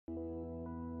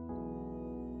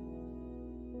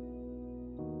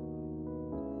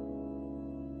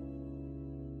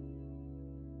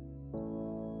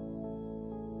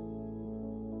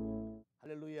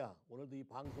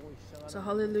So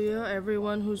hallelujah,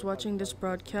 everyone who's watching this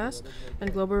broadcast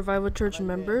and Global Revival Church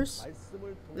members,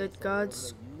 let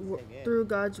through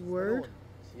God's word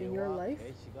in your life,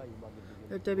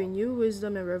 let there be new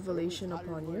wisdom and revelation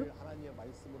upon you.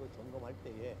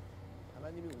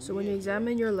 So when you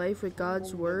examine your life with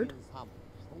God's word,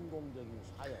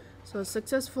 so a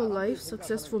successful life,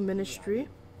 successful ministry,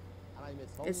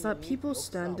 it's not people's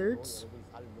standards,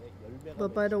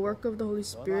 but by the work of the Holy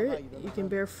Spirit, you can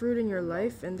bear fruit in your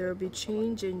life and there will be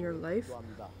change in your life.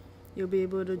 You'll be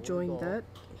able to join that.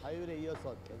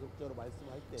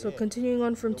 So continuing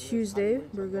on from Tuesday,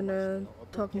 we're going to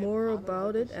talk more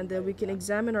about it and then we can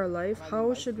examine our life.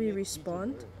 How should we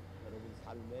respond?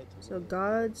 So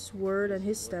God's word and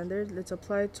His standard, let's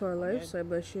apply it to our lives. So I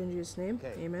bless you in Jesus' name.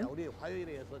 Amen.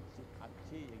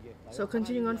 So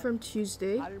continuing on from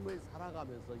Tuesday,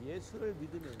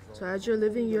 so as you're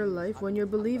living your life, when you're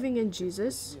believing in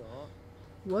Jesus,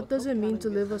 what does it mean to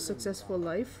live a successful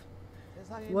life?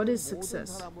 What is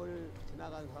success?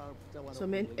 So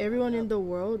everyone in the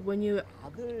world, when you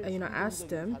ask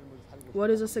them, what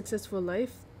is a successful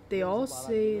life? They all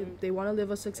say they want to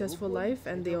live a successful life,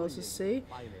 and they also say,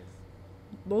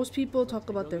 most people talk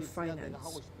about their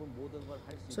finance.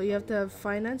 So you have to have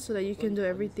finance so that you can do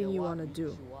everything you want to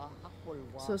do.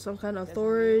 So some kind of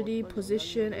authority,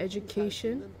 position,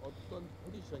 education,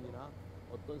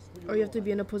 or you have to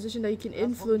be in a position that you can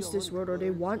influence this world, or they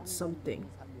want something.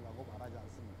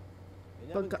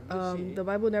 But the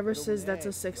Bible never says that's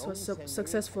a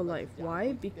successful life.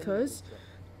 Why? Because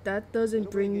that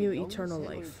doesn't bring you eternal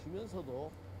life.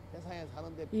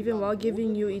 Even while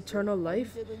giving you eternal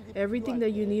life, everything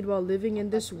that you need while living in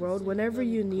this world, whenever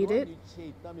you need it,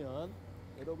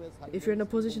 if you're in a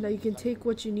position that you can take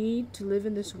what you need to live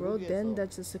in this world, then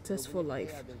that's a successful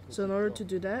life. So in order to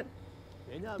do that,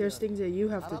 there's things that you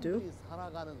have to do.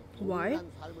 Why?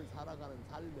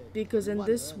 Because in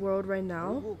this world right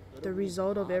now, the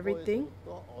result of everything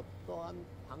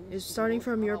is starting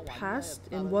from your past.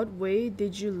 In what way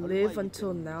did you live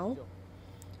until now?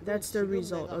 That's the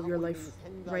result of your life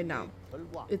right now.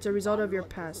 It's a result of your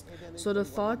past. So the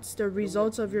thoughts, the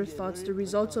results of your thoughts, the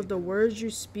results of the words you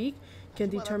speak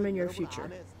can determine your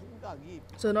future.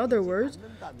 So in other words,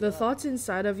 the thoughts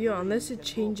inside of you, unless it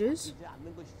changes,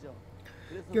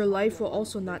 your life will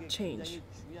also not change.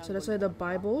 So that's why the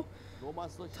Bible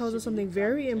tells us something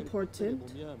very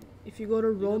important. If you go to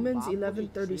Romans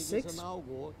 11:36,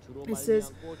 it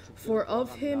says, "For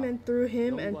of Him and through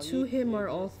Him and to Him are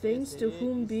all things, to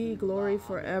whom be glory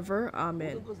forever.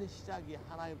 Amen."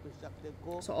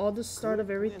 So all the start of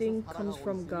everything comes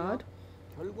from God,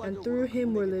 and through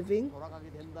Him we're living,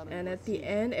 and at the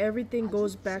end everything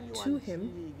goes back to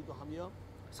Him.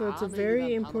 So it's a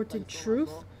very important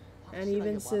truth, and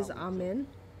even says Amen.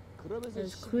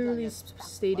 It's clearly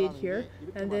stated here.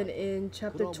 And then in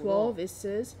chapter 12 it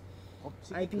says,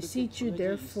 "I beseech you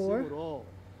therefore,"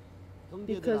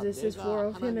 because it says for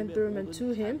of Him and through Him and to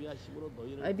Him,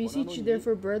 "I beseech you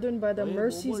therefore, brethren, by the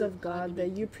mercies of God,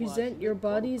 that you present your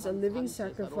bodies a living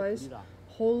sacrifice,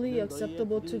 holy,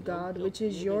 acceptable to God, which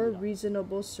is your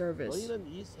reasonable service.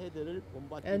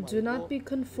 And do not be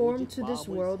conformed to this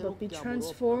world, but be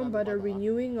transformed by the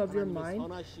renewing of your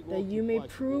mind, that you may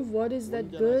prove what is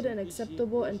that good and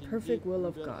acceptable and perfect will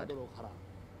of God."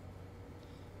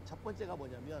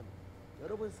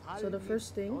 So the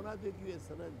first thing,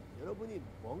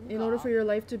 in order for your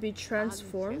life to be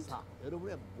transformed,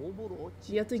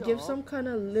 you have to give some kind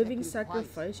of living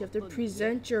sacrifice. You have to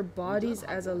present your bodies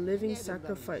as a living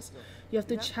sacrifice. You have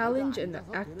to challenge and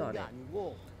act on it.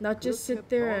 Not just sit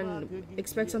there and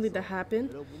expect something to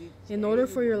happen. In order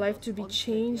for your life to be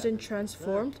changed and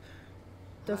transformed,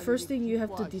 the first thing you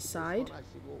have to decide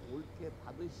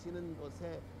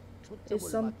is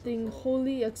something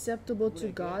wholly acceptable to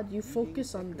God. You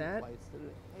focus on that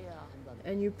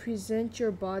and you present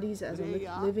your bodies as a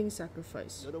living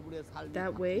sacrifice.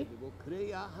 That way,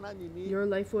 your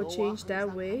life will change.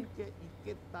 That way,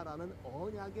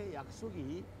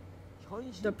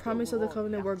 the promise of the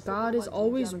covenant where God is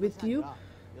always with you,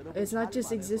 it's not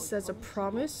just exists as a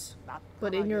promise,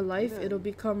 but in your life it'll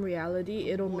become reality.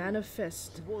 It'll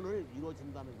manifest.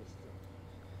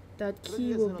 That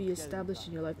key will be established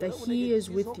in your life, that He is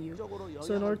with you.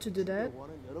 So in order to do that,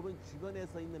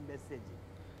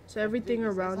 so everything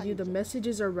around you, the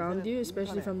messages around you,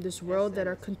 especially from this world that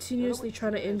are continuously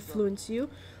trying to influence you,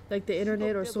 like the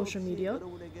internet or social media,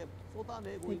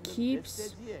 it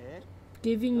keeps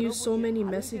giving you so many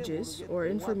messages or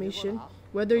information.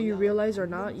 Whether you realize or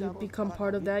not, you become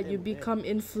part of that. You become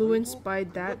influenced by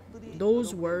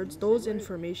those words, those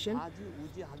information.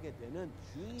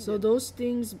 So those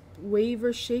things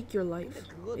waver, shake your life.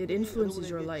 It influences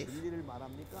your life.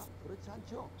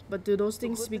 But do those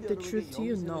things speak the truth to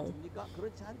you? No.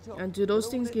 And do those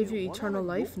things give you eternal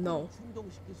life? No.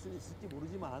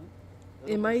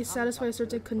 It might satisfy a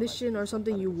certain condition or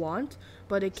something you want,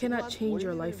 but it cannot change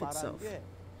your life itself.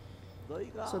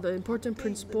 So the important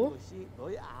principle,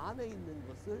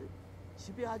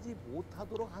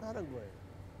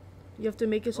 you have to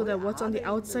make it so that what's on the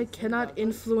outside cannot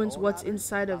influence what's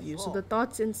inside of you. So the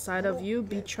thoughts inside of you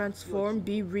be transformed,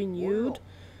 be renewed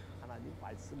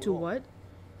to what?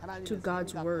 To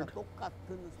God's word.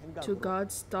 To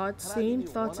God's thoughts, same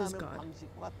thoughts as God.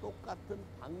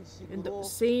 In the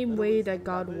same way that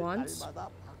God wants,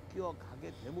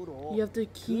 you have to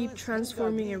keep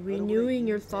transforming and renewing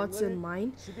your thoughts and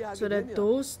mind so that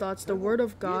those thoughts, the word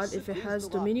of God, if it has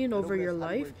dominion over your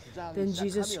life, then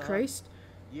Jesus Christ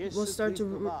will start to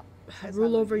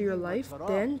rule over your life.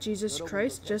 Then Jesus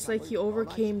Christ, just like he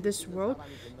overcame this world,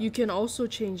 you can also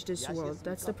change this world.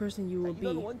 That's the person you will be.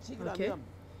 Okay?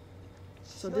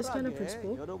 So this kind of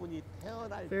principle,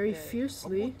 very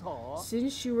fiercely,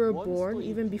 since you were born,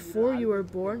 even before you were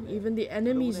born, even the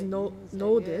enemies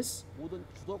know this.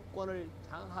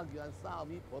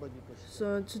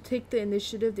 So to take the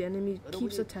initiative, the enemy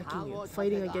keeps attacking you,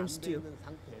 fighting against you.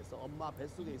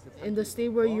 In the state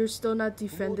where you're still not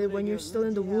defended, when you're still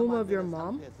in the womb of your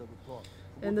mom,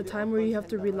 and the time where you have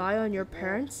to rely on your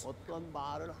parents,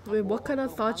 with what kind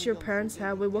of thoughts your parents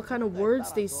have, with what kind of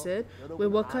words they said, with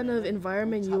what kind of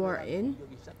environment you are in,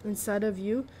 inside of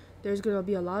you, there's going to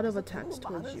be a lot of attacks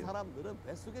towards you.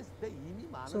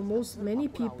 So many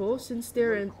people, since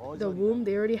they're in the womb,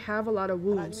 they already have a lot of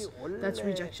wounds. That's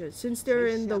rejection. Since they're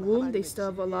in the womb, they still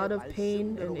have a lot of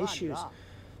pain and issues.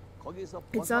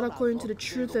 It's not according to the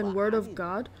truth and word of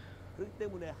God,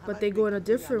 but they go in a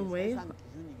different way.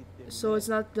 So it's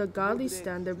not the godly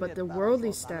standard, but the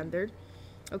worldly standard,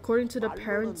 according to the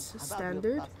parents'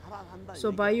 standard.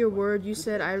 So by your word, you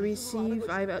said, I receive,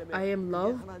 I am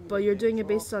love, but you're doing it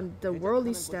based on the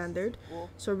worldly standard.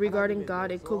 So regarding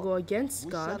God, it could go against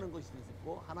God,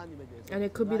 and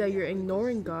it could be that you're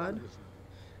ignoring God,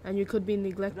 and you could be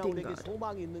neglecting God.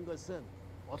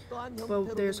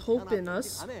 But there's hope in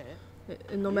us.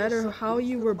 And no matter how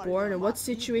you were born and what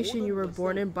situation you were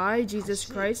born in, by Jesus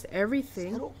Christ,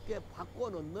 everything,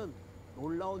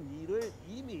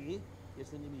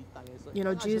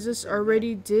 Jesus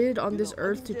already did on this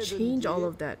earth to change all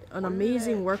of that. An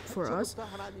amazing work for us.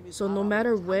 So no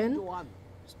matter when,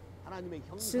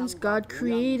 since God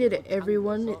created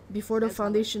everyone before the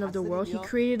foundation of the world, he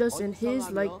created us in his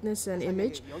likeness and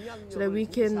image so that we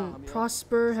can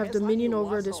prosper, have dominion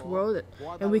over this world,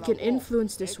 and we can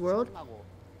influence this world.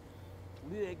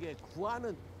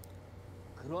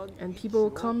 And people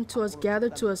will come to us, gather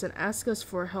to us, and ask us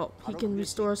for help. He can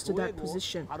restore us to that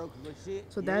position.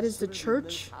 So that is the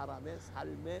church,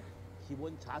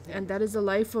 and that is the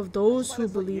life of those who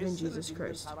believe in Jesus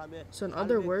Christ. So in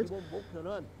other words,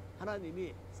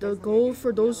 the goal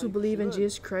for those who believe in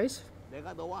Jesus Christ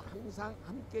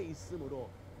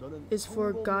is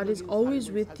for God is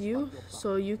always with you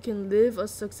so you can live a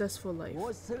successful life.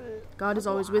 God is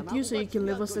always with you so you can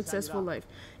live a successful life.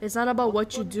 It's not about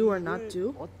what you do or not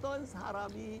do,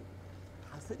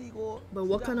 but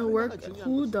what kind of work,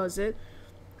 who does it,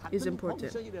 is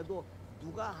important.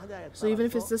 So even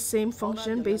if it's the same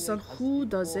function, based on who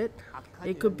does it,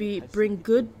 it could be bring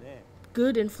good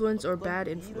influence or bad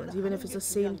influence, even if it's the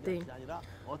same thing.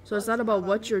 So it's not about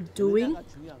what you're doing,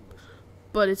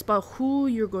 but it's about who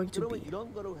you're going to be.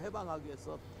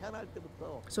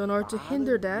 So in order to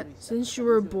hinder that, since you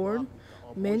were born,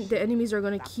 the enemies are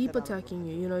going to keep attacking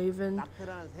you. Even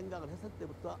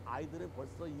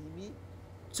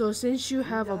so, since you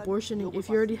have abortion, if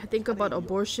you already think about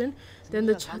abortion, then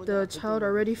the child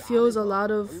already feels a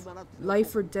lot of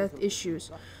life or death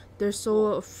issues. They're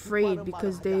so afraid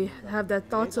because they have that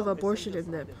thoughts of abortion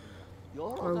in them.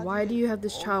 Or why do you have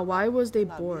this child? Why was they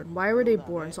born? Why were they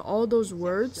born? So all those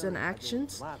words and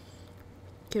actions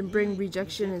can bring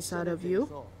rejection inside of you.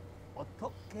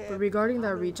 But regarding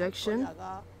that rejection,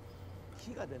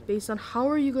 based on how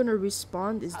are you going to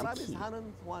respond is the key.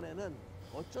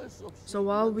 So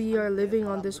while we are living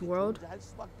on this world,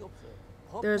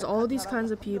 there's all these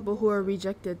kinds of people who are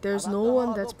rejected. There's no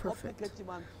one that's perfect.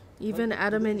 Even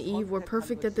Adam and Eve were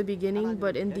perfect at the beginning,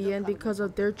 but in the end, because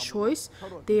of their choice,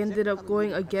 they ended up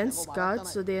going against God,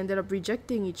 so they ended up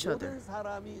rejecting each other.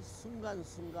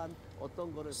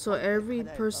 So every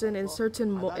person in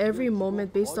every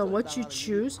moment, based on what you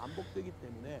choose,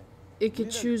 it could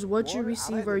choose what you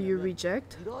receive or you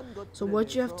reject. So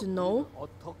what you have to know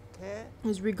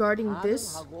is regarding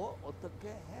this.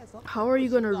 How are you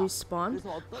going to respond?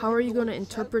 How are you going to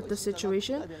interpret the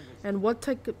situation? And what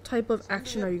type of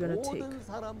action are you going to take?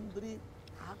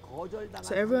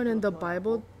 So everyone in the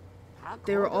Bible,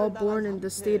 they were all born in the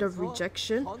state of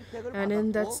rejection. And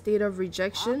in that state of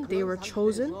rejection, they were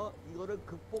chosen.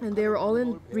 And they were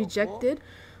all rejected,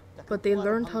 but they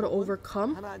learned how to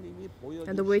overcome.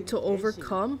 And the way to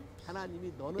overcome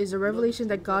is a revelation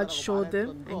that God showed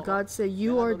them. And God said,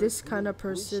 you are this kind of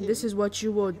person. This is what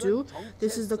you will do.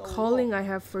 This is the calling I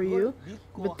have for you.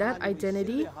 With that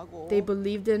identity, they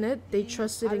believed in it. They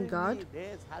trusted in God.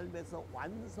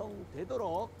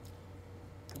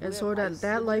 And so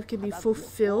that life can be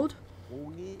fulfilled,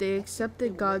 they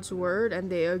accepted God's word and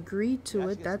they agreed to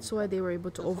it. That's why they were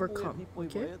able to overcome.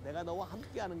 Okay?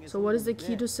 So what is the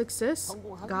key to success?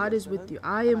 God is with you.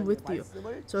 I am with you.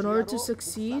 So in order to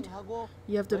succeed,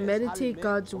 you have to meditate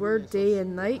God's word day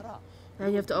and night. And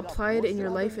you have to apply it in your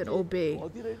life and obey.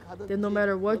 Then no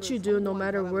matter what you do, no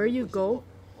matter where you go,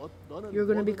 you're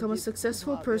going to become a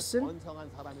successful person.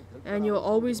 And you'll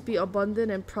always be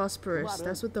abundant and prosperous.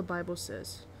 That's what the Bible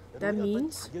says. That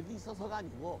means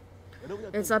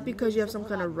it's not because you have some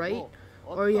kind of right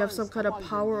or you have some kind of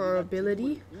power or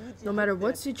ability. No matter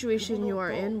what situation you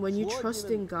are in, when you trust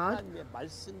in God,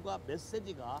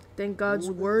 then God's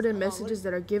word and messages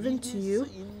that are given to you,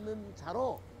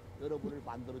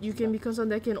 you can become someone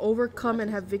that can overcome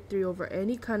and have victory over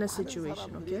any kind of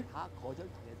situation. Okay?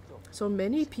 So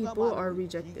many people are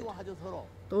rejected.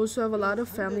 Those who have a lot of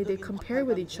family, they compare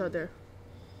with each other.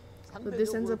 So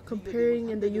this ends up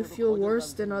comparing, and then you feel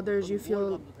worse than others, you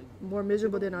feel more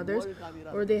miserable than others,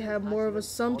 or they have more of a,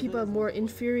 some people have more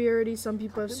inferiority, some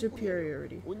people have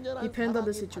superiority. Depend on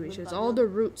the situation. It's all the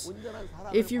roots.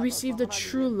 If you receive the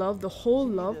true love, the whole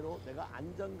love,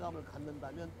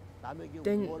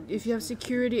 then if you have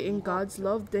security in God's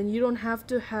love, then you don't have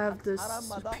to have this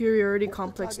superiority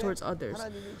complex towards others,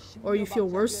 or you feel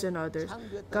worse than others.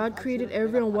 God created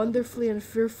everyone wonderfully and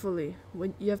fearfully.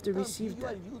 When you have to receive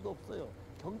that,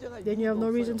 then you have no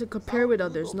reason to compare with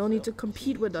others, no need to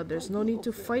compete with others, no need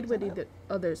to fight with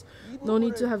others, no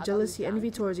need to have jealousy, envy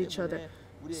towards each other.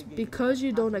 Because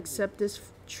you don't accept this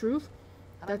truth,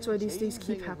 that's why these things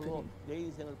keep happening.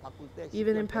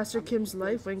 Even in Pastor Kim's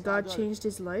life, when God changed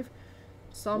his life,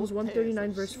 Psalms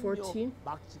 139 verse 14,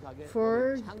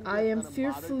 for I am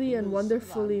fearfully and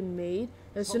wonderfully made.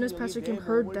 As soon as Pastor Kim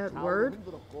heard that word,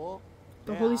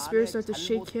 the Holy Spirit started to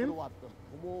shake him,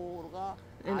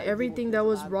 and everything that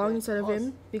was wrong inside of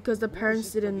him, because the parents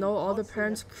didn't know, all the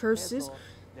parents' curses,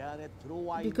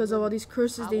 because of all these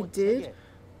curses they did.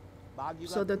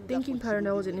 So the thinking pattern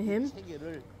that was in him,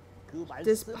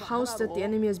 this house that the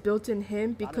enemy has built in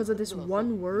him, because of this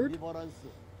one word,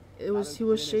 he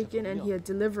was shaken and he had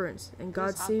deliverance, and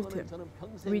God saved him,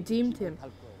 redeemed him.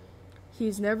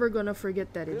 He's never gonna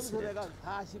forget that incident.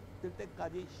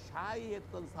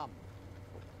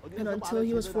 And until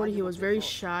he was 40, he was very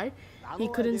shy. He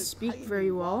couldn't speak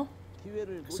very well.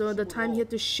 So the time he had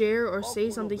to share or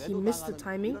say something, he missed the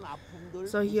timing.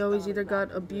 So he always either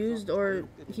got abused or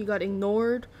he got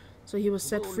ignored. So he was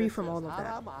set free from all of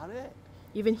that.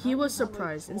 Even he was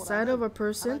surprised. Inside of a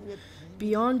person,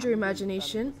 beyond your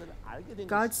imagination,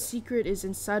 God's secret is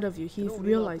inside of you. He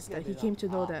realized that. He came to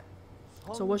know that.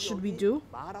 So what should we do?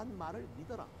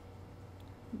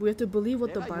 We have to believe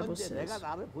what the Bible says.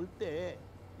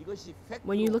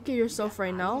 When you look at yourself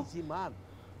right now,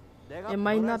 it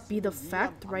might not be the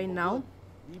fact right now,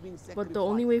 but the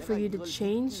only way for you to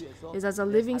change is as a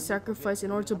living sacrifice. In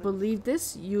order to believe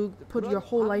this, you put your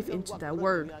whole life into that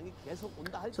word.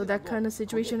 So that kind of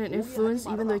situation and influence,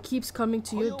 even though it keeps coming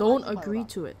to you, don't agree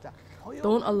to it.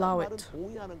 Don't allow it.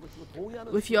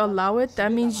 If you allow it,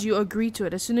 that means you agree to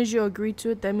it. As soon as you agree to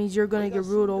it, that means you're going to get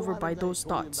ruled over by those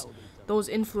thoughts, those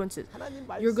influences.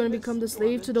 You're going to become the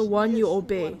slave to the one you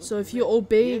obey. So if you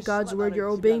obey God's word, you're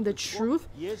obeying the truth.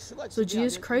 So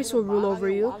Jesus Christ will rule over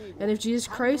you. And if Jesus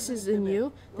Christ is in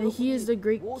you, then he is the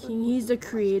great king. He's the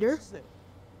creator.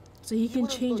 So he can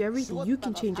change everything. You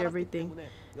can change everything.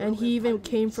 And he even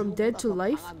came from dead to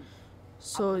life.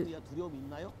 So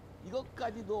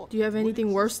do you have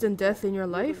anything worse than death in your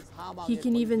life? He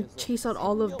can even chase out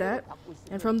all of that.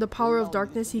 And from the power of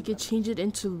darkness, he can change it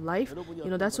into life. You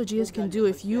know, that's what Jesus can do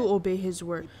if you obey his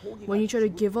word. When you try to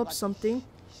give up something,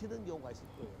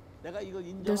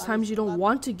 there's times you don't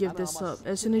want to give this up.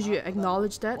 As soon as you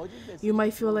acknowledge that, you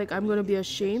might feel like, I'm going to be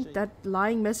ashamed. That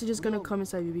lying message is going to come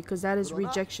inside you, because that is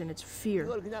rejection. It's fear.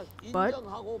 But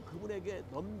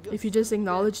if you just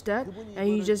acknowledge that and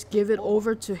you just give it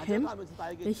over to him,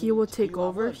 then he will take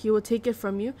over. He will take it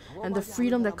from you. And the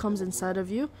freedom that comes inside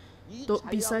of you,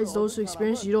 besides those who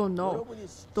experience, you don't know.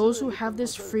 Those who have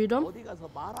this freedom,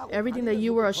 everything that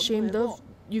you were ashamed of,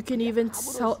 you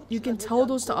can tell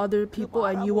those to other people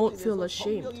and you won't feel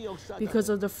ashamed because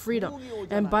of the freedom.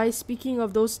 And by speaking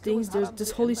of those things,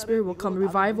 this Holy Spirit will come,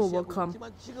 revival will come.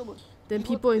 Then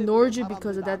people ignored you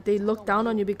because of that. They looked down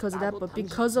on you because of that. But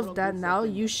because of that, now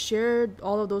you shared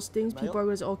all of those things. People are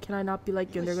going to say, oh, can I not be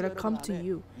like you? And they're going to come to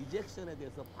you.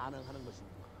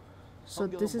 So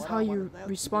this is how you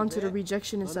respond to the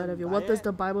rejection inside of you. What does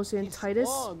the Bible say in Titus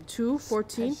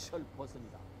 2:14?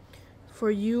 For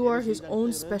you are his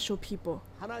own special people.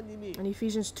 And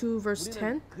Ephesians 2 verse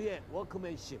 10.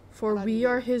 For we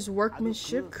are his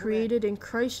workmanship, created in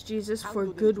Christ Jesus for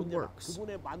good works.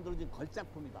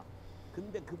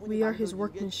 We are his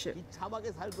workmanship.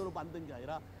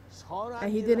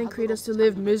 And he didn't create us to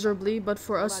live miserably, but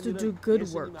for us to do good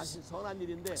works.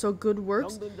 So good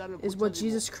works is what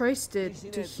Jesus Christ did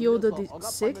to heal the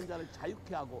sick.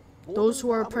 Those who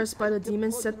are oppressed by the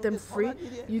demons, set them free.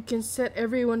 You can set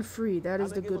everyone free. That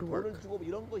is the good work.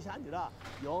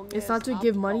 It's not to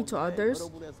give money to others,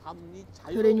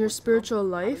 but in your spiritual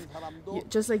life,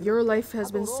 just like your life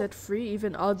has been set free,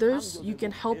 even others, you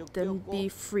can help them be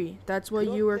free. That's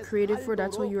what you were created for.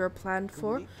 That's what you were planned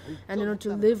for. And in order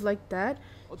to live like that,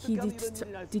 he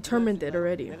determined it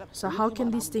already. So how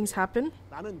can these things happen?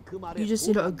 You just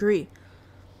need to agree.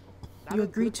 You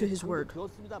agree to his word.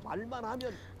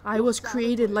 I was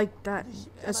created like that.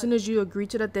 As soon as you agree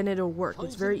to that, then it'll work.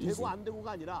 It's very easy.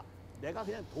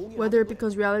 Whether it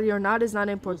becomes reality or not is not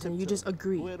important. You just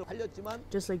agree.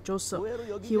 Just like Joseph.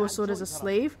 He was sold as a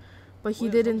slave, but he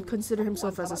didn't consider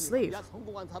himself as a slave.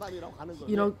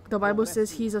 You know, the Bible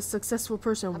says he's a successful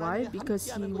person. Why?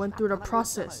 Because he went through the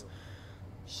process.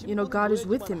 You know, God is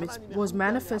with him. It was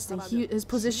manifesting. His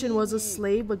position was a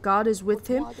slave, but God is with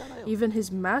him. Even his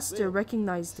master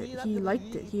recognized it. He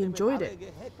liked it. He enjoyed it.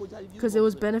 Because it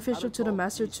was beneficial to the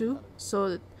master too.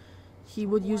 So he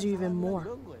would use you even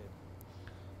more.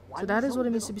 So that is what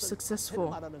it means to be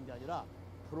successful.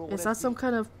 It's not some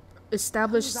kind of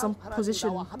established some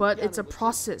position, but it's a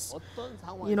process.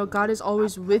 You know, God is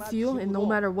always with you, and no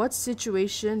matter what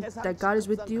situation that God is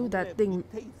with you, that thing,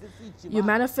 you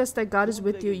manifest that God is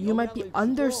with you. You might be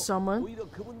under someone,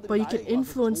 but you can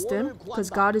influence them because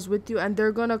God is with you, and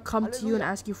they're gonna come to you and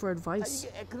ask you for advice.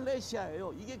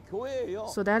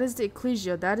 So that is the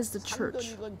ecclesia, that is the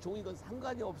church.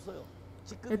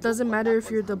 It doesn't matter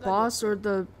if you're the boss or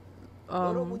the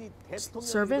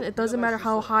servant. It doesn't matter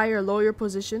how high or low your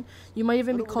position. You might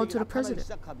even be called to the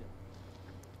president.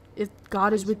 If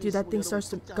God is with you, that thing starts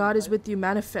to, God is with you,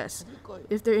 manifest.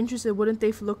 If they're interested, wouldn't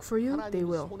they look for you? They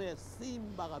will.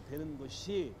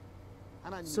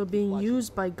 So being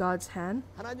used by God's hand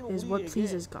is what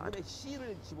pleases God.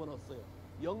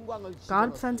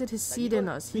 God planted his seed in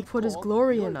us. He put his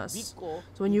glory in us.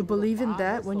 So when you believe in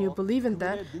that,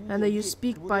 and then you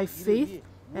speak by faith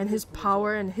and his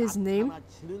power and his name,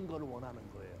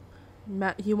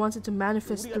 he wants it to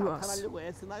manifest through us.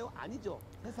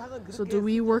 So do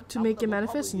we work to make it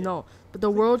manifest? No. But the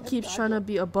world keeps trying to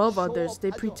be above others.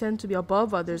 They pretend to be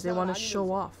above others. They want to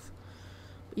show off,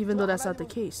 even though that's not the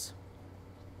case.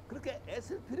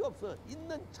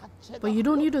 But you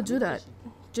don't need to do that.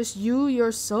 Just you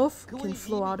yourself can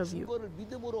flow out of you.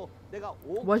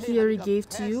 What he already gave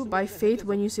to you by faith,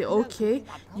 when you say okay,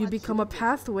 you become a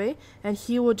pathway and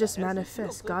he will just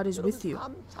manifest. God is with you.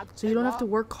 So you don't have to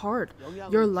work hard.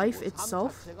 Your life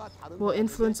itself will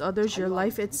influence others. Your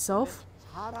life itself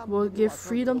will give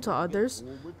freedom to others.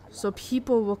 So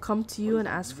people will come to you and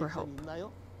ask for help.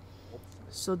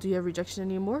 So do you have rejection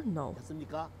anymore? No.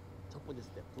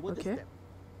 Okay.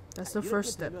 That's the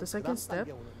first step. The second step,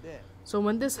 so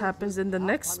when this happens, then the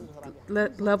next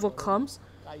level comes.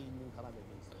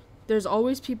 There's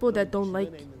always people that don't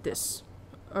like this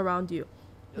around you.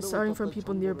 It's starting from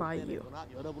people nearby you.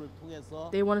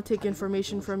 They want to take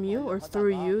information from you or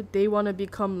through you. They want to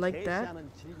become like that.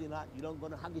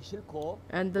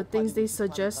 And the things they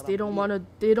suggest, they don't want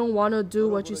to do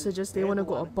what you suggest. They want to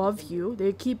go above you.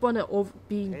 They keep on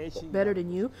being better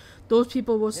than you. Those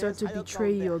people will start to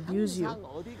betray you, abuse you.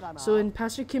 So in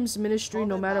Pastor Kim's ministry,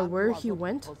 no matter where he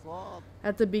went,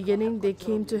 at the beginning they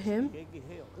came to him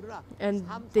and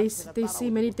they see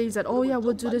many things that, oh yeah,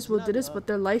 we'll do this, but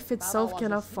their life itself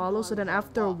cannot follow. So then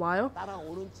after a while,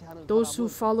 those who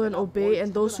follow and obey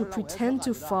and those who pretend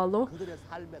to follow,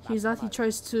 he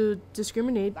tries to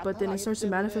discriminate, but then it starts to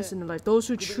manifest in their life. Those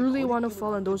who truly want to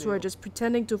follow and those who are just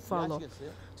pretending to follow.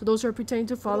 So those who are pretending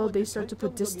to follow, they start to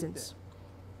put distance.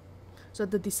 So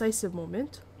at the decisive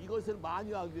moment,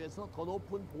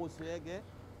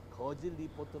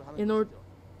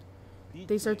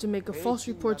 They start to make a false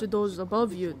report to those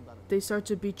above you. They start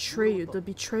to betray you. The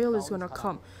betrayal is going to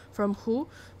come. From who?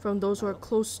 From those who are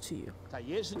close to you. 자,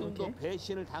 예수님도 Okay.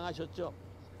 배신을 당하셨죠.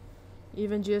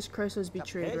 Even Jesus Christ was 자,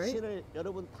 betrayed, right? 배신을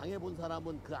여러분 당해본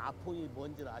사람은 그 아픔이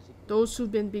뭔지를 아시고 Those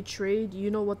who've been betrayed, you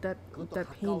know what that 그것도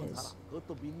pain 가까운 is. 사람,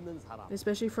 그것도 믿는 사람.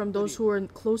 Especially from those who are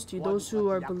close to you, those who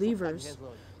are believers.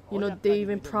 You know, they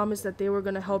even promised that they were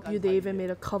going to help you. They even made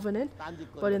a covenant.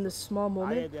 But in the small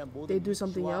moment, they do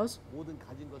something else.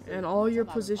 And all your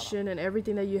position and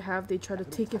everything that you have, they try to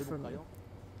take it from you.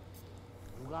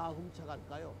 누가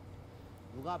훔쳐갈까요?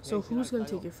 누가 So who's going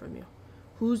to take 배신할까요? it from you?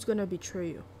 Who's going to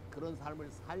betray you? 그런 삶을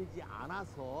살지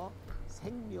않아서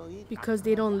생명이 Because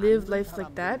they don't live life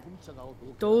like that.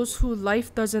 Those who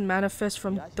life doesn't manifest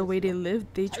from the way they live,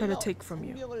 they try to take from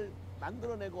you. 생명을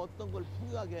만들어내고 어떤 걸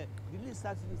풍요하게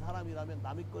릴리스할 수 있는 사람이라면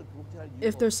남의 걸 독차할 이유가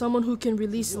If there's someone who can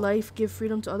release life, give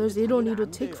freedom to others, they don't need to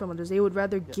take from others. They would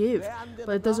rather give,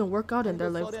 but it doesn't work out in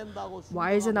their life.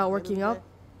 Why is it not working out?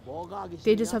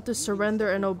 They just have to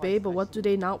surrender and obey, but what do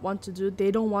they not want to do?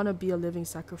 They don't want to be a living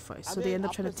sacrifice, so they end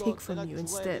up trying to take from you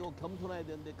instead.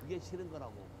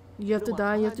 You have to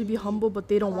die, you have to be humble, but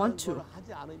they don't want to.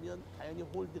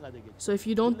 So if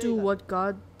you don't do what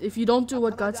God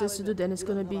says to do, then it's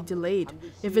going to be delayed.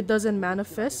 If it doesn't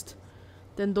manifest,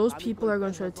 then those people are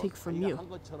going to try to take from you.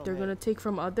 They're going to take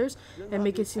from others and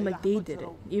make it seem like they did it,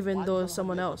 even though it's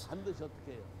someone else.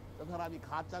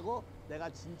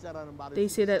 They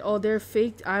say that, oh, they're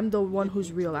faked, I'm the one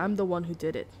who's real, I'm the one who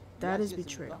did it. That is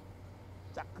betrayal.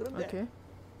 Okay?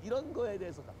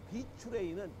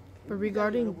 But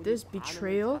regarding this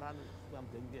betrayal,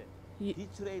 you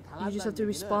just have to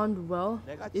respond well.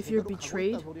 If you're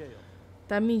betrayed,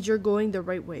 that means you're going the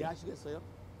right way.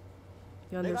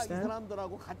 You understand?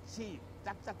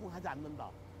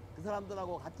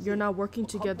 You're not working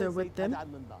together with them.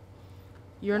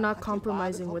 You're not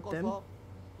compromising with them.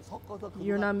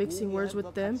 You're not mixing words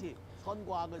with them.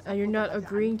 And you're not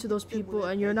agreeing to those people,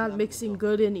 and you're not mixing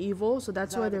good and evil, so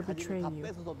that's why they're betraying you.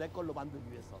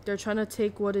 They're trying to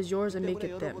take what is yours and make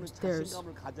it theirs.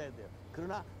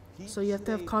 So you have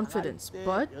to have confidence.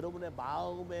 But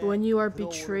when you are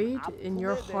betrayed in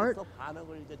your heart,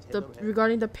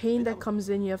 regarding the pain that comes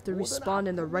in, you have to respond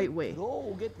in the right way.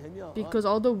 Because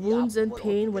all the wounds and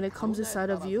pain, when it comes inside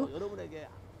of you,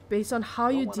 based on how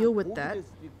you deal with that,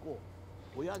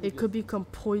 it could become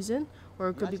poison or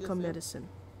it could become medicine.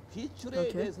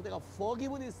 Okay?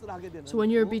 So when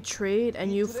you're betrayed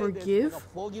and you forgive,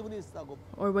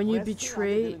 or when you're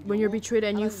betrayed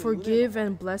and you forgive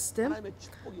and bless them,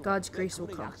 God's grace will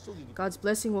come. God's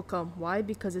blessing will come. Why?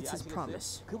 Because it's His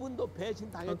promise.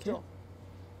 Okay?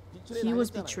 He was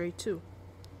betrayed too.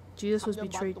 Jesus was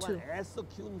betrayed too.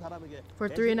 For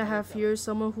 3.5 years,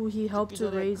 someone who He helped to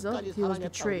raise up, he was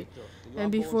betrayed. And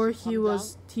before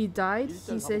he died,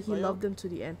 he said he loved them to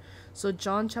the end. So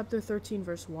John chapter 13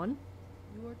 verse 1.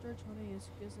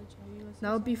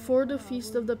 Now before the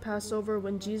feast of the Passover,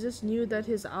 when Jesus knew that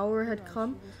His hour had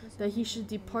come, that He should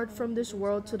depart from this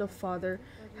world to the Father,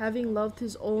 having loved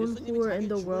His own who were in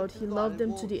the world, He loved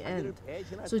them to the end.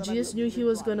 So Jesus knew He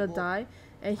was going to die,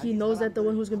 and He knows that the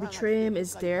one who's going to betray Him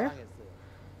is there,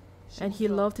 and He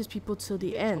loved His people till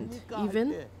the end.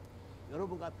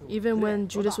 Even when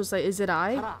Judas was like, is it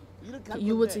I?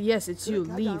 You would say, yes, it's you,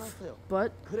 leave.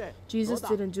 But Jesus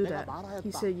didn't do that.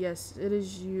 He said, yes, it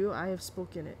is you, I have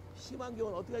spoken it.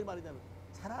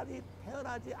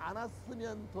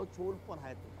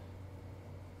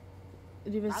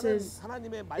 It even says,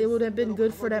 it would have been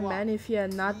good for that man if he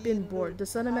had not been born. The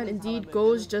Son of Man indeed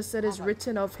goes just as is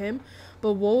written of him,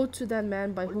 but woe to that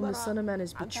man by whom the Son of Man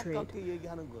is betrayed.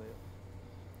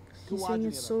 He's saying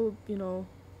it's so,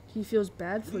 he feels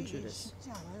bad for Judas.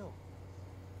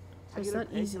 It's not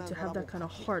easy to have that kind of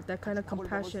heart, that kind of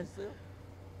compassion.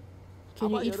 Can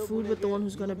you eat food with the one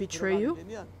who's going to betray you?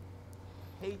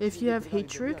 If you have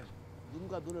hatred,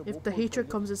 if the hatred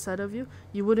comes inside of you,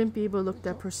 you wouldn't be able to look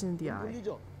that person in the eye.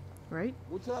 Right?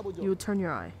 You would turn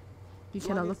your eye. You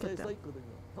cannot look at them.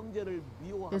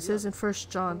 It says in 1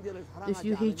 John, if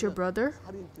you hate your brother,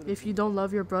 if you don't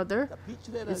love your brother,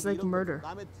 it's like murder.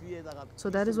 So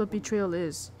that is what betrayal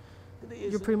is.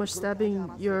 You're pretty much stabbing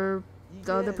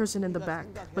the other person in the back.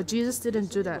 But Jesus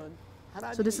didn't do that.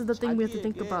 So this is the thing we have to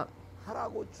think about.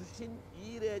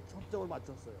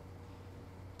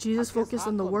 Jesus focused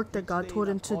on the work that God told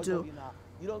Him to do.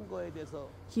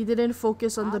 He didn't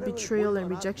focus on the betrayal and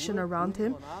rejection around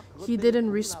him. He didn't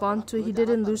respond to it. He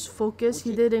didn't lose focus.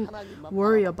 He didn't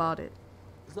worry about it.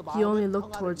 He only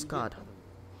looked towards God,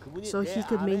 so he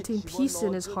could maintain peace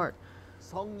in his heart.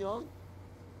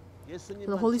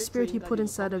 The Holy Spirit He put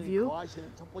inside of you,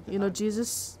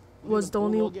 Jesus was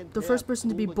the first person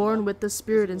to be born with the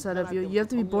Spirit inside of you. You have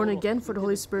to be born again for the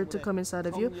Holy Spirit to come inside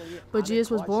of you. But Jesus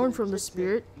was born from the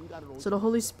Spirit, so the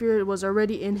Holy Spirit was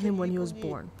already in him when he was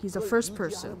born. He's the first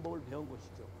person,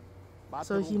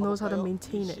 so he knows how to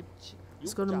maintain it.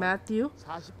 Let's go to Matthew,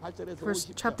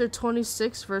 chapter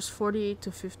 26, verse 48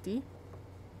 to 50.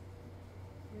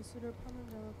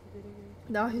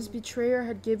 Now his betrayer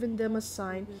had given them a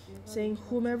sign, saying,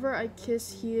 "Whomever I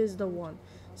kiss, he is the one.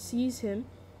 Seize him."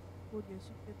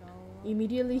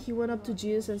 Immediately he went up to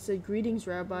Jesus and said, "Greetings,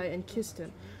 Rabbi," and kissed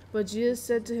him. But Jesus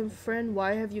said to him, "Friend,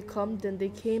 why have you come?" Then they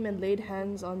came and laid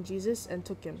hands on Jesus and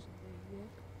took him.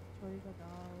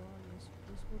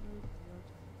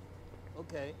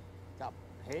 Okay. 자,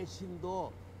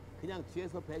 배신도 그냥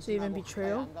뒤에서 So even 배신하고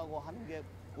betrayal? 가까이 안 가고 하는 게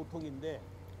보통인데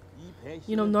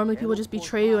You know, normally people just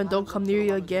betray you and don't come near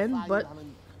you again, but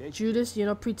Judas,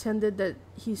 pretended that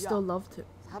he still loved him.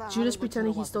 Judas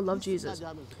pretended he still loved Jesus.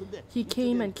 He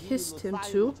came and kissed him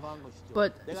too,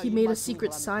 but he made a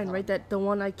secret sign, right? That the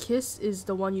one I kiss is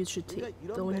the one you should take,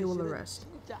 the one you will arrest.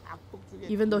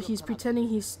 Even though he's pretending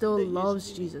he still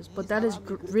loves Jesus, but that is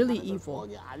really evil.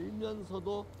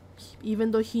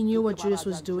 Even though he knew what Judas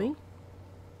was doing,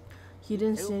 he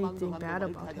didn't say anything bad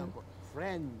about him.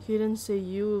 He didn't say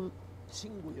you.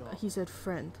 He said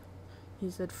friend. He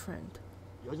said friend.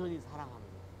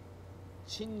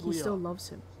 He still loves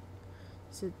him.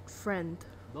 He said, "Friend,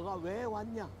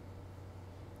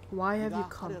 why have you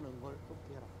come?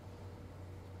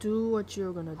 Do what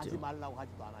you're gonna do."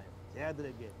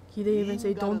 He didn't even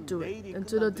say don't do it. And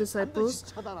to the disciples,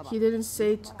 he didn't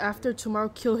say after tomorrow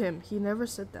kill him. He never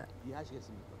said that.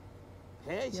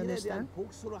 You understand?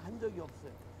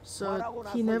 So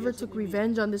he never took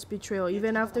revenge on this betrayal.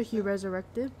 Even after he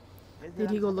resurrected,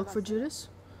 did he go look for Judas?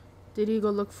 Did he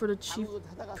go look for the chief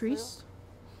priests?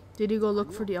 Did he go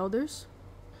look for the elders?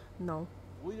 No.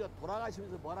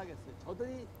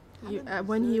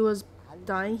 When he was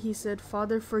dying, he said,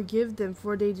 "Father, forgive them,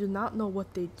 for they do not know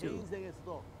what they do."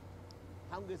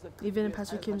 Even in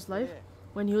Pastor Kim's life,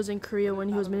 when he was in Korea, when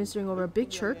he was ministering over a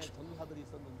big church,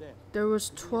 there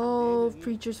was 12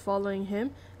 preachers following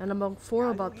him, and about four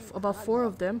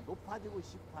of them,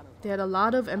 they had a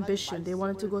lot of ambition. They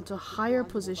wanted to go to a higher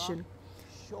position.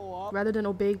 Rather than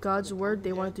obey God's word,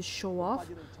 they wanted to show off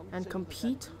and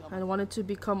compete and wanted to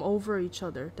become over each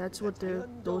other. That's what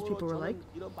those people were like.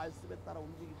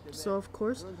 So of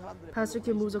course, Pastor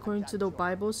Kim moves according to the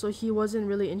Bible, so he wasn't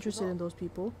really interested in those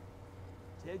people.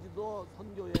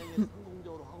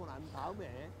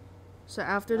 So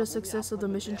after the success of the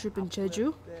mission trip in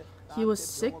Jeju, he was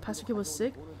sick. Pastor Kim was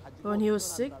sick. When he was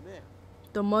sick,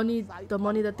 the money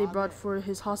that they brought for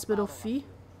his hospital fee,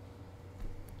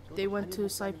 they went to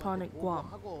Saipan and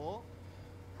Guam.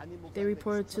 They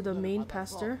reported to the main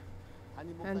pastor,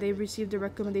 and they received a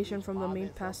recommendation from the main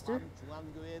pastor.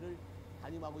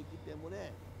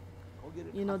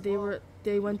 You know,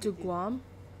 they went to Guam,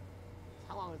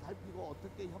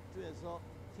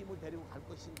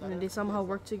 and they somehow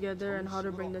worked together on how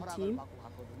to bring the team.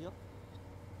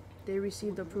 They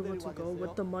received approval to go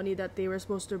with the money that they were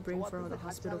supposed to bring for the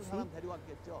hospital fee.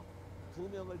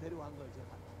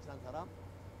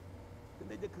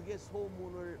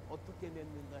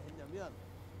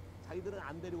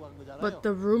 But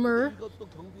the rumor,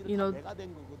 you know,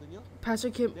 Pastor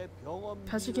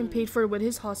Kim paid for it with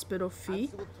his hospital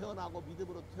fee.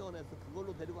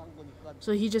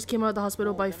 So he just came out of the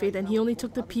hospital by faith, and he only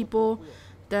took the people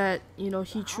that, you know,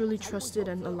 he truly trusted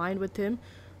and aligned with him.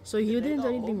 So he didn't do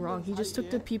anything wrong. He just took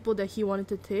the people that he wanted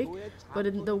to take.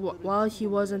 But while he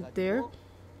wasn't there,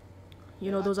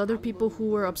 you know, those other people who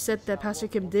were upset that Pastor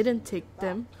Kim didn't take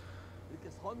them,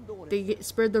 they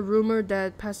spread the rumor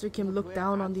that Pastor Kim looked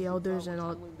down on the elders and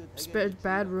all, spread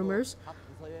bad rumors.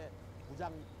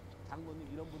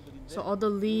 So all the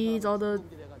leads, all the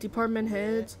department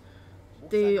heads,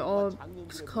 they all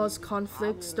caused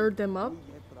conflict, stirred them up,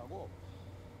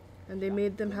 and they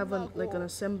made them have an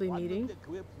assembly meeting.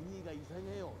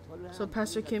 So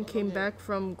Pastor Kim came back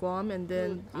from Guam, and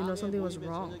then, you know, something was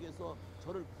wrong.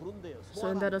 So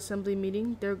in that assembly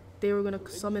meeting, they were going to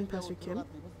summon Pastor Kim.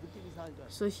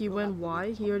 So he went, why?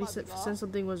 He already said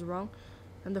something was wrong.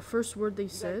 And the first word they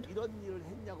said,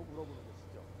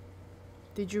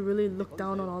 "Did you really look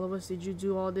down on all of us? Did you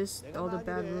do all this, all the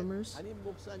bad rumors?"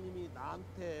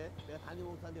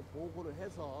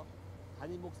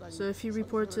 So if he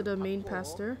reported to the main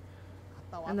pastor,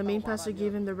 and the main pastor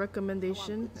gave him the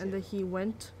recommendation, and that he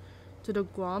went to the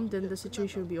Guam, then the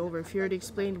situation would be over. If he already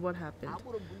explained what happened,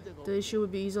 the issue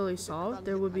would be easily solved.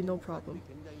 There would be no problem.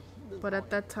 But at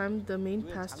that time, the main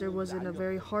pastor was in a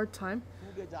very hard time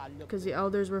because the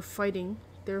elders were fighting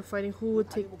They were fighting who would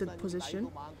take the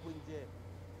position.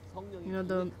 You know,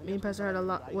 the main pastor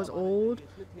was old.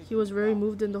 He was very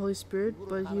moved in the Holy Spirit,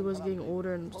 but he was getting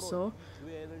older, and so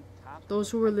those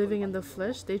who were living in the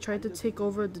flesh, they tried to take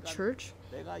over the church,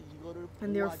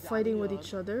 and they were fighting with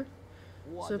each other.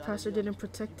 So the pastor didn't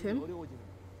protect him,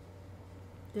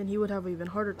 then he would have an even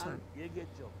harder time.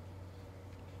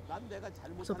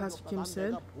 So Pastor Kim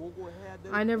said,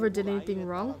 I never did anything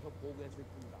wrong.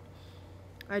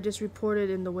 I just reported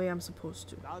in the way I'm supposed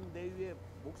to.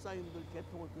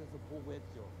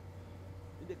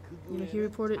 You know, he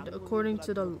reported according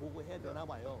to the...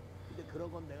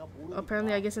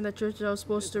 Apparently, I guess in the church I was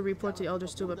supposed to report to the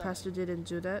elders too, but Pastor didn't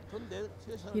do that.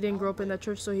 He didn't grow up in that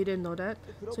church, so he didn't know that.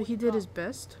 So he did his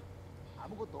best.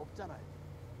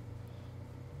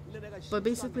 But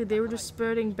basically, they were just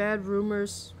spreading bad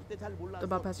rumors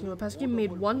about Pastor Kim. Pastor Kim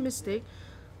made one mistake.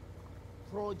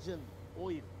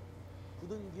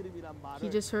 He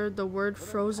just heard the word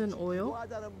frozen oil.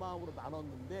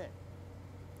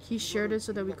 He shared it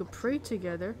so that we could pray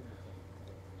together,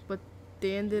 but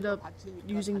they ended up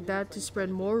using that to spread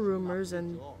more rumors,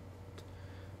 and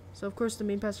so of course the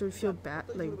main pastor would feel bad,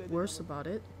 like worse about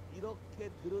it.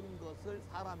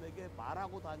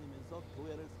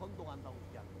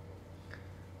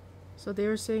 So they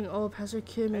were saying, oh, Pastor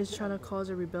Kim is trying to cause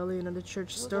a rebellion in the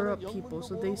church, stir up people,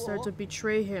 so they started to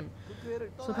betray him.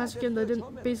 So Pastor Kim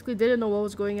basically didn't know what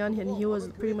was going on, and he was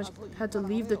pretty much had to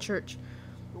leave the church.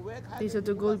 They said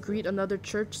to go greet another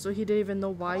church, so he didn't even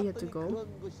know why he had to go.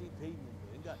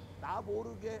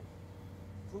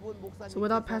 So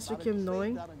without Pastor Kim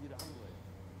knowing,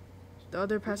 the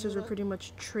other pastors were pretty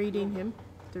much trading him,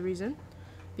 the reason,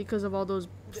 because of all those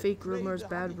fake rumors,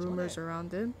 bad rumors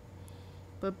around him.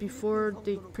 But before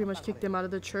they pretty much kicked him out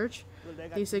of the church,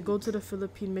 they said go to the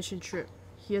Philippine mission trip.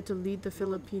 He had to lead the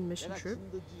Philippine mission trip.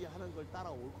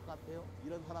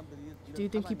 Do you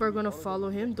think people are going to follow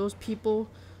him? Those people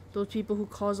who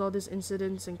cause all these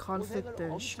incidents and conflict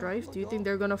and strife, do you think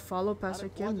they're going to follow Pastor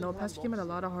Kim? No, Pastor Kim had a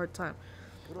lot of hard time.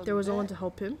 There was no one to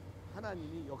help him.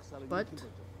 But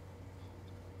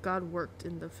God worked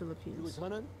in the Philippines.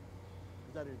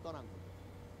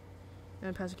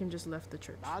 And Pastor Kim just left the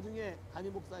church.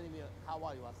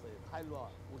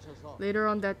 Later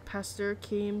on, that pastor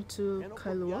came to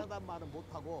Kailua.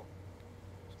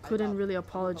 Couldn't really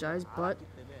apologize, but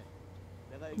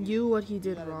knew what he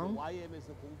did wrong.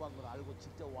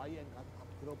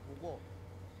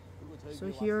 So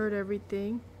he heard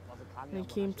everything and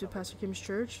came to Pastor Kim's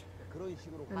church,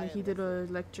 and then he did a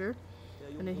lecture,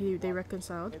 and then they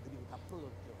reconciled.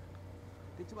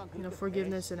 You know,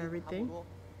 forgiveness and everything.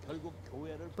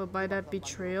 But by that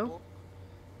betrayal,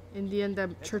 in the end,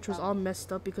 that church was all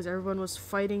messed up because everyone was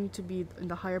fighting to be in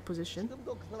the higher position.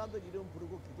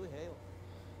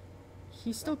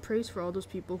 He still prays for all those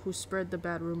people who spread the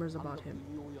bad rumors about him.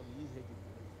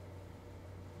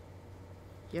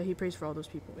 Yeah, he prays for all those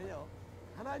people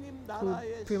who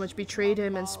pretty much betrayed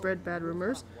him and spread bad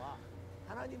rumors.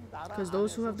 Because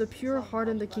those who have the pure heart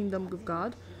in the kingdom of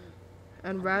God,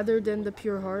 and rather than the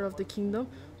pure heart of the kingdom,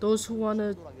 those who want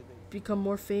to become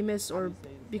more famous or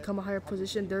become a higher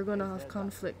position, they're going to have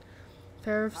conflict.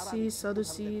 Pharisees,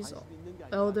 Sadducees,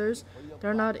 elders,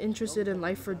 they're not interested in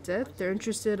life or death. They're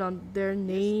interested on their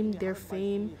name, their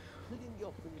fame,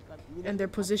 and their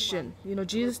position. You know,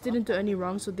 Jesus didn't do any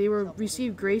wrong, so they were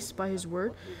received grace by his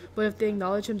word. But if they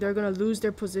acknowledge him, they're going to lose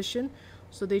their position.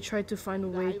 So they tried to find a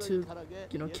way to,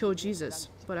 you know, kill Jesus.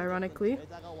 But ironically,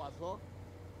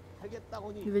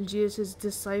 even Jesus'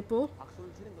 disciple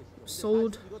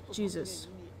sold Jesus.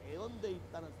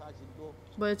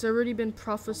 But it's already been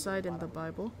prophesied in the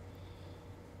Bible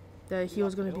that he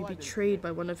was going to be betrayed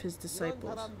by one of his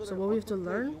disciples. So what we have to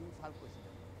learn,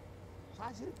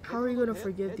 how are you going to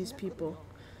forgive these people?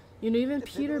 You know, even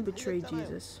Peter betrayed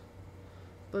Jesus,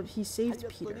 but he saved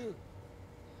Peter.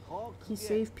 He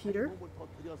saved Peter,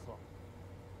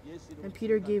 and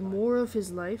Peter gave more of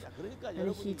his life,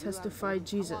 and he testified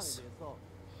Jesus.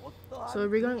 So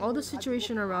regarding all the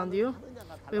situation around you,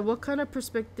 what kind of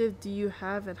perspective do you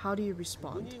have, and how do you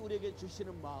respond?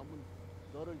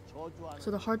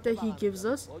 So the heart that he gives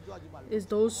us is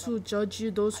those who judge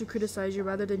you, those who criticize you,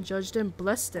 rather than judge them,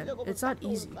 bless them. It's not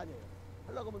easy.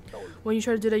 When you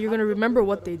try to do that, you're going to remember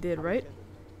what they did, right?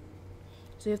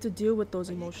 So you have to deal with those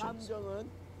emotions.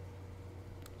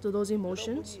 So those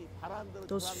emotions,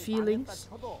 those feelings,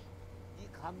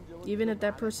 even if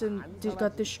that person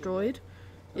got destroyed,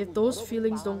 if those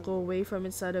feelings don't go away from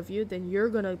inside of you, then you're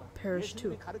going to perish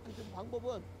too.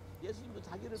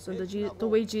 So the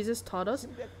way Jesus taught us,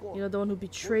 you know, the one who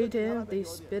betrayed him, they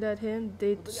spit at him,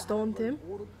 they stoned him.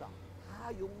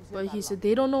 But he said,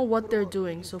 they don't know what they're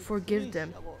doing, so forgive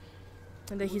them.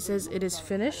 And then he says, it is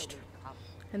finished.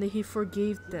 And then he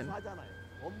forgave them.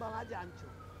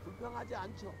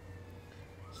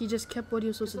 He just kept what he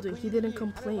was supposed to do. He didn't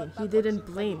complain. He didn't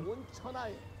blame.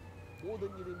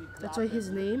 That's why his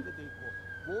name,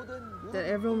 that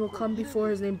everyone will come before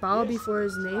his name, bow before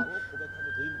his name,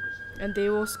 and they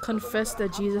will confess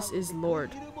that Jesus is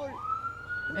Lord.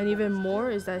 And even more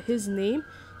is that his name,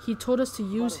 he told us to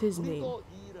use his name.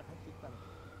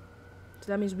 So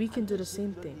that means we can do the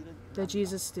same thing that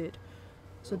Jesus did.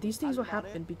 So these things will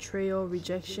happen: betrayal,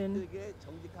 rejection.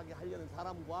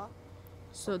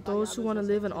 So those who want to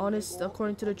live an honest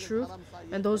according to the truth,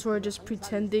 and those who are just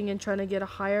pretending and trying to get a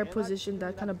higher position,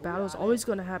 that kind of battle is always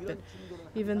going to happen.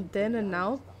 Even then and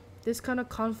now, this kind of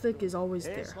conflict is always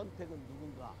there.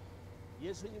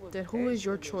 Then who is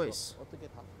your choice?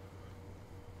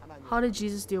 How did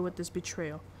Jesus deal with this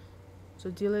betrayal? So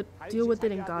deal with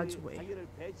it in God's way.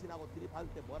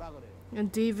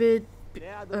 And David,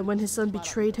 when his son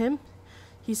betrayed him,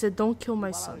 he said, "Don't kill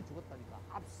my son."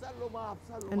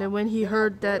 And then when he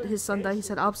heard that his son died, he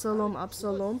said, "Absalom,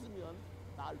 Absalom,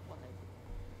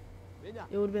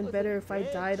 it would have been better if I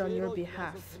died on your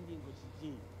behalf.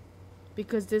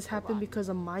 Because this happened because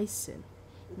of my sin,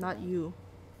 not you."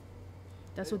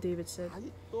 That's what David said.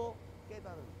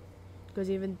 Because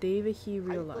even David, he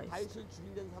realized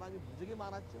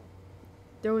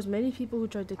there was many people who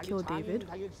tried to kill David.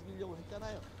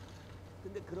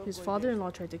 His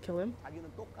father-in-law tried to kill him.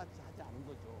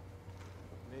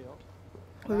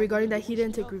 But regarding that, he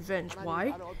didn't take revenge.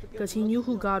 Why? Because he knew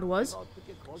who God was.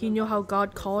 He knew how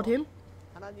God called him.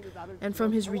 And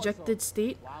from his rejected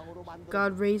state,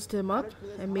 God raised him up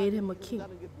and made him a king.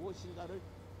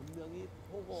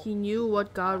 He knew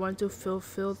what God wanted to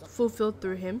fulfill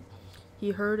through him. He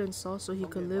heard and saw, so he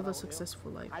could live a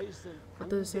successful life. What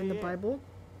does it say in the Bible?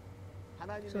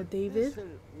 So David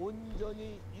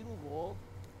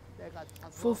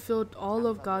fulfilled all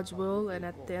of God's will, and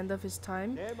at the end of his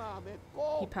time,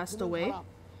 he passed away.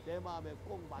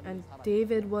 And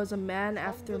David was a man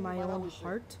after my own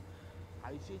heart.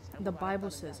 The Bible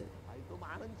says it.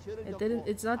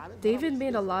 It's not. David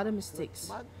made a lot of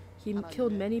mistakes. He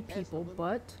killed many people,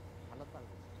 but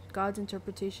God's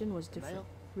interpretation was different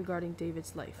regarding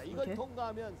David's life. Okay.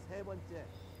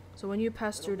 So when you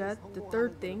pass through that, the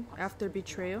third thing after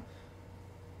betrayal,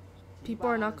 people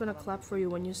are not going to clap for you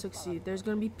when you succeed. There's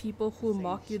going to be people who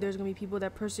mock you. There's going to be people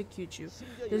that persecute you.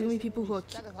 There's going to be people who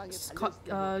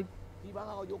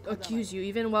accuse you.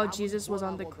 Even while Jesus was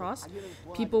on the cross,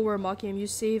 people were mocking him. You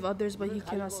save others, but he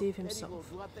cannot save himself.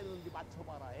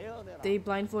 They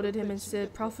blindfolded him and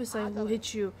said, "Prophesy, who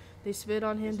hit you?" They spit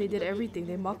on him. They did everything.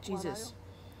 They mocked Jesus.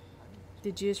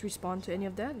 Did Jesus respond to any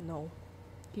of that? No.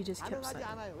 He just kept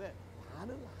silent.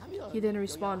 He didn't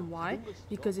respond. Why?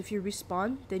 Because if you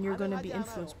respond, then you're going to be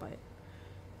influenced by it.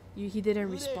 He didn't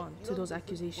respond to those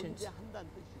accusations.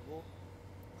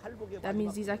 That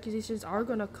means these accusations are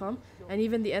going to come, and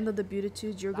even the end of the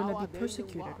Beatitudes, you're going to be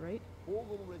persecuted, right?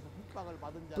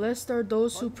 Blessed are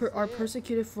those who are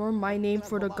persecuted for my name,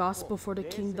 for the gospel, for the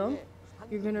kingdom.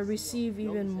 You're going to receive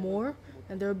even more,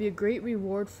 and there will be a great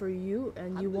reward for you,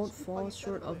 and you won't fall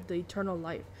short of the eternal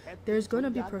life. There's going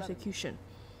to be persecution.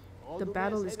 The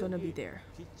battle is going to be there.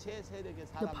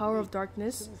 The power of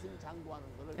darkness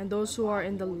and those who are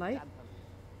in the light,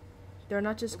 they're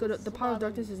not just going to, the power of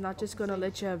darkness is not just going to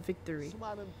let you have victory.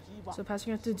 So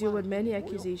Pastor had to deal with many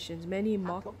accusations, many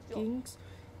mockings.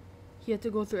 He had to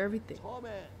go through everything.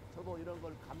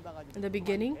 In the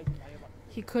beginning,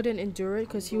 he couldn't endure it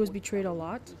because he was betrayed a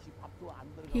lot.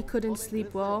 He couldn't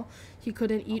sleep well. He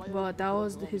couldn't eat well. That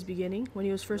was his beginning. When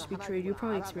he was first betrayed, you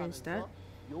probably experienced that.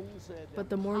 But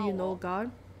the more you know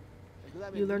God,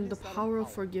 you learn the power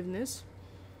of forgiveness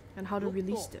and how to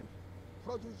release them.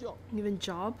 Even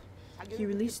Job, he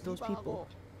released those people.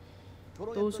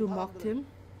 Those who mocked him,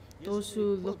 those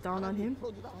who looked down on him,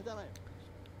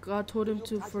 God told him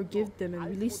to forgive them and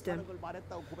release them.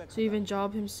 So even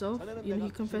Job himself, he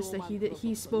confessed that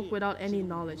he spoke without any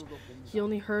knowledge. He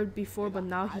only heard before, but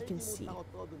now he can see.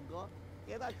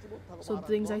 So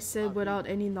things I said without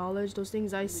any knowledge, those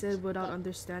things I said without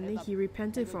understanding, he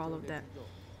repented for all of that.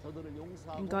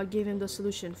 And God gave him the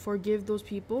solution: forgive those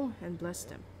people and bless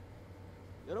them.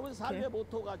 Okay.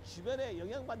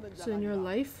 So in your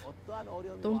life,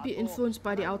 don't be influenced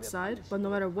by the outside, but no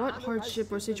matter what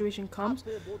hardship or situation comes,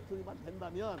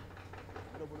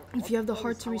 if you have the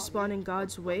heart to respond in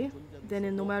God's way,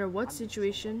 then no matter what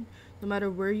situation, no matter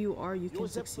where you are, you can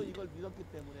succeed.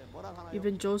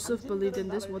 Even Joseph believed in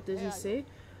this. What does he say?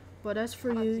 But as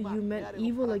for you, you meant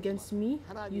evil against me.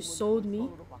 You sold me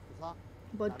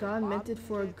but God meant it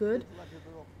for good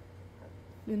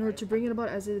in order to bring it about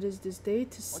as it is this day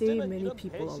to save many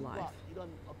people alive.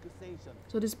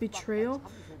 So this betrayal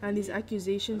and these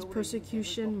accusations,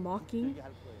 persecution, mocking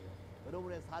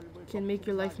can make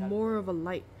your life more of a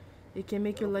light. It can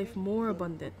make your life more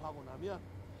abundant.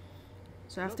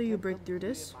 So after you break through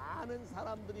this,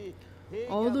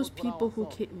 all those people who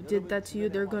did that to you,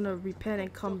 they're going to repent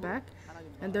and come back,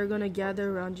 and they're going to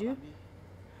gather around you,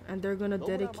 and they're going to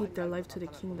dedicate their life to the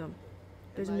kingdom.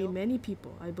 There's going to be many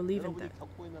people. I believe in that.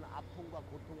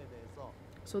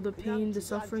 So the pain, the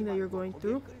suffering that you're going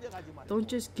through, don't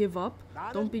just give up.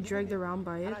 Don't be dragged around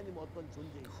by it.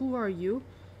 Who are you?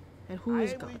 And who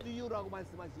is God?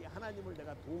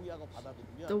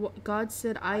 God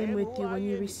said, I am with you. When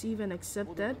you receive and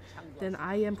accept that, then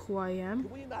I am who I am.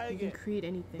 You can create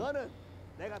anything.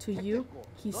 To you,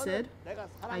 He said,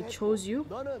 I chose you.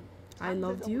 I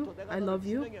loved you. I love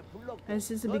you. And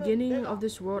since the beginning of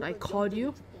this world, I called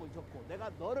you.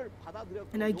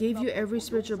 And I gave you every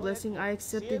spiritual blessing. I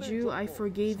accepted you. I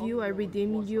forgave you. I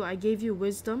redeemed you. I gave you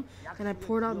wisdom. And I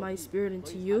poured out my spirit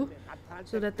into you,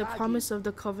 so that the promise of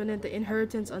the covenant, the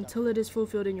inheritance, until it is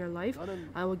fulfilled in your life,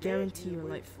 I will guarantee your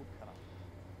life.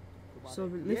 So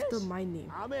lift up my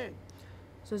name.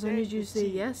 So as long as you say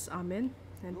yes, amen,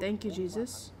 and thank you,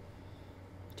 Jesus,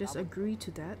 just agree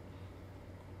to that,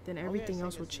 then everything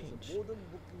else will change.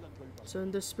 So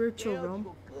in the spiritual realm,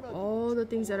 all the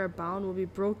things that are bound will be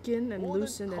broken and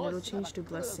loosened, and it will change to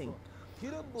blessing.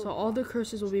 So all the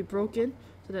curses will be broken,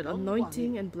 so that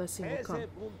anointing and blessing will come.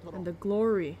 And the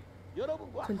glory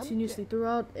continuously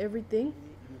throughout everything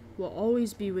will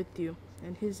always be with you.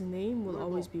 And His name will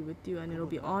always be with you, and it will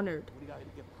be honored.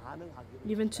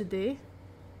 Even today,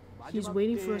 He's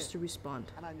waiting for us to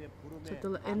respond. So at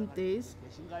the end days,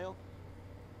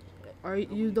 are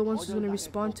you the ones who's going to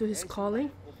respond to His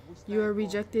calling? You are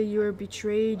rejected, you are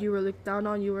betrayed, you were looked down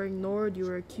on, you were ignored, you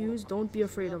were accused. Don't be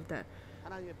afraid of that.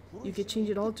 You can change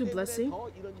it all to blessing.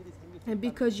 And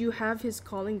because you have His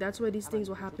calling, that's why these things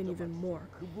will happen even more.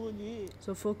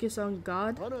 So focus on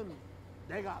God.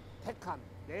 And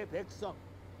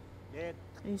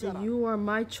He said, you are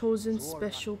my chosen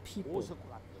special people.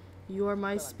 You are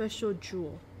my special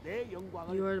jewel.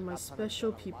 You are my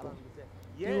special people.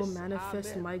 You will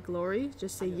manifest my glory.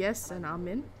 Just say yes and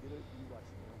amen.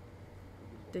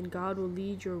 Then God will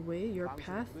lead your way, your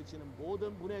path.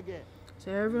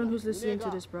 So everyone who's listening to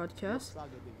this broadcast,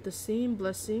 the same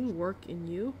blessing work in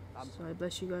you. So I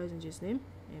bless you guys in Jesus' name.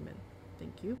 Amen.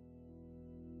 Thank you.